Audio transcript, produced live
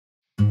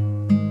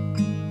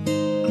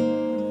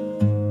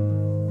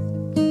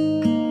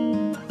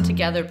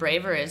Together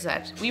Braver is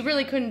that we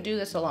really couldn't do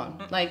this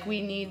alone. Like,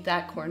 we need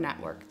that core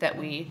network that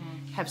we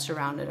have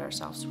surrounded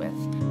ourselves with.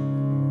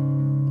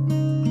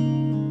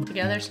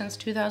 Together since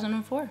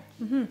 2004.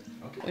 Okay.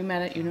 We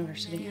met at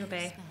university. U of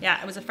A. Yeah,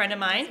 it was a friend of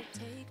mine.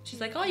 She's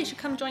like, oh, you should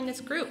come join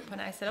this group.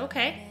 And I said,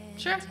 okay,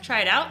 sure,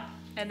 try it out.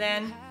 And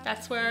then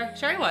that's where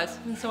Sherri was.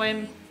 And so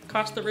I'm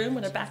across the room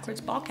with a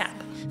backwards ball cap.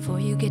 Before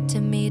you get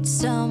to meet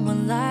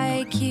someone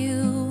like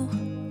you.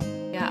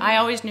 Yeah, I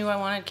always knew I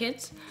wanted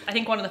kids. I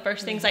think one of the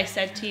first things I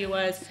said to you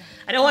was,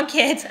 I don't want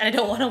kids and I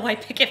don't want a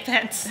white picket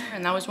fence.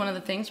 And that was one of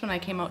the things when I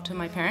came out to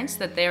my parents,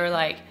 that they were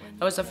like,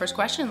 that was the first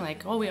question,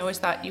 like, oh, we always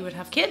thought you would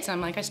have kids.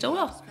 I'm like, I still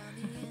will.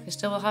 I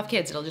still will have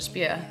kids. It'll just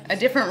be a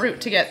different route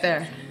to get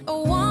there. I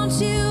want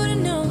you to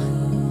know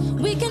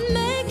we can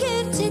make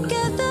it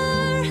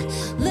together.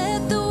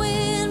 Let the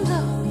wind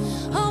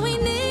blow. All we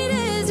need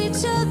is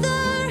each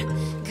other.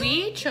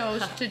 We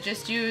chose to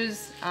just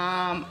use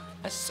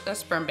a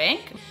sperm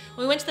bank.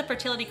 When we went to the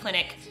fertility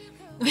clinic,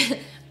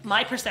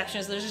 my perception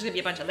is there's just gonna be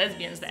a bunch of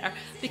lesbians there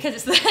because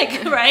it's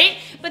like, right?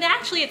 But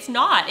actually it's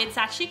not. It's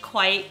actually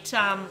quite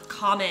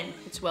common.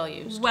 It's well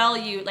used. Well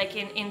used, like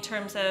in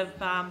terms of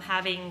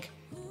having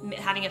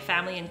a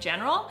family in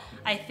general.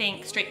 I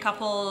think straight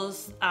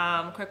couples,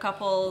 queer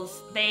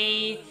couples,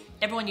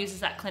 everyone uses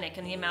that clinic,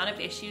 and the amount of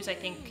issues I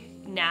think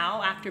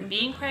now after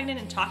being pregnant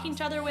and talking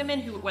to other women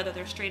who, whether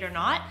they're straight or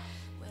not,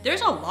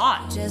 there's a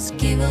lot. Just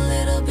give a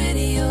little bit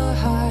of your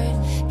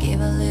heart, give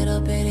a little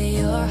bit of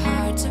your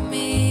heart to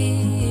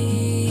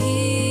me.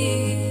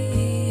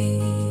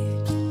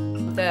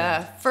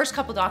 The first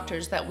couple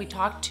doctors that we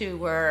talked to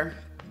were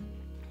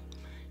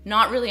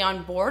not really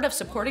on board of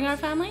supporting our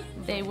family.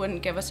 They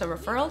wouldn't give us a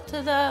referral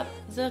to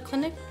the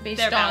clinic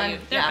based on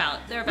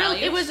their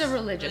values. It was a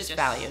religious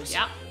values.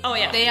 Yeah. Oh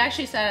yeah. They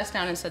actually sat us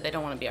down and said they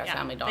don't want to be our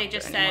family doctor. They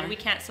just anymore. said we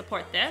can't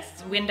support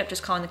this. We ended up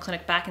just calling the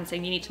clinic back and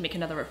saying you need to make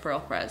another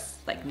referral for us,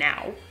 like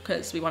now,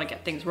 because we want to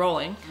get things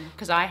rolling.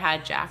 Because I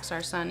had Jax,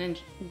 our son, and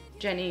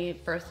Jenny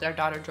birthed our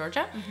daughter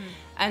Georgia,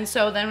 and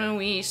so then when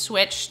we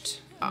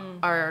switched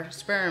our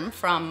sperm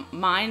from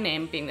my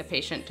name being the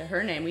patient to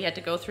her name, we had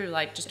to go through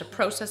like just a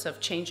process of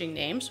changing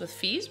names with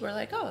fees. We're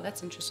like, oh,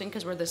 that's interesting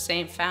because we're the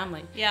same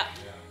family. Yeah.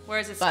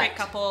 Whereas a straight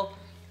couple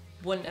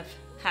wouldn't have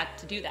had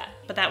to do that.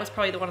 But that was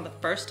probably one of the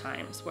first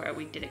times where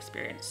we did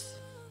experience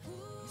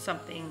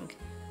something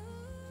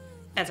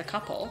as a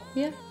couple.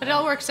 Yeah. But it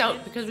all works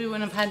out because we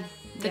wouldn't have had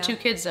the two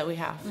kids that we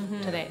have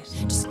today.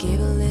 Just give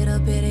a little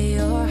bit of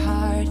your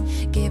heart,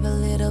 give a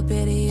little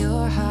bit of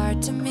your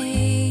heart to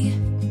me.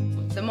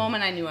 The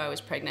moment I knew I was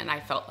pregnant, I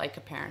felt like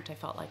a parent. I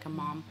felt like a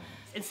mom.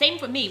 And same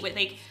for me. With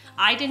like,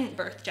 I didn't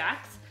birth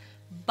Jax,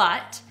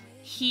 but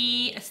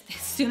he, as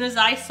soon as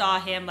I saw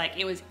him, like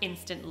it was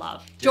instant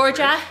love.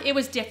 Georgia, it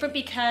was different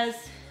because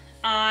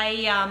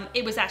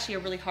it was actually a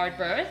really hard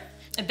birth.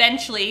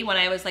 Eventually, when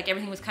I was like,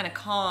 everything was kind of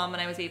calm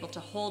and I was able to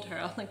hold her,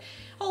 I was like,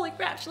 holy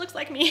crap, she looks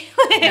like me.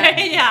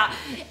 Yeah.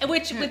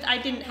 Which I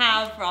didn't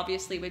have,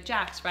 obviously, with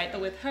Jax, right?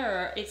 But with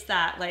her, it's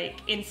that like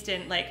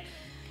instant, like,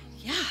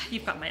 yeah,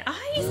 you've got my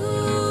eyes.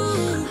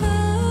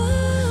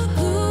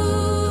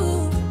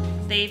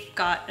 They've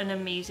got an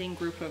amazing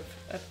group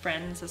of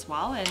friends as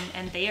well,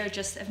 and they are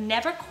just, have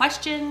never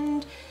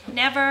questioned,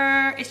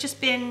 it's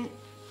just been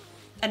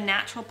a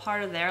natural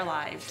part of their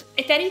lives.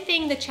 If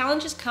anything, the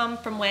challenges come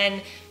from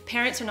when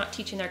parents are not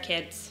teaching their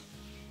kids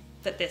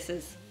that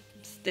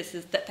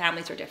that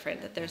families are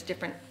different, that there's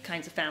different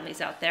kinds of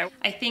families out there.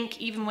 I think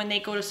even when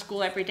they go to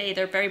school every day,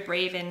 they're very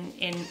brave in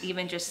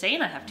even just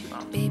saying I have two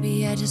moms.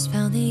 Baby, I just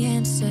found the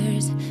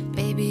answers.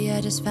 Baby,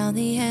 I just found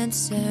the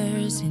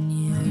answers in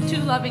you.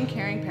 Two loving,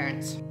 caring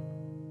parents.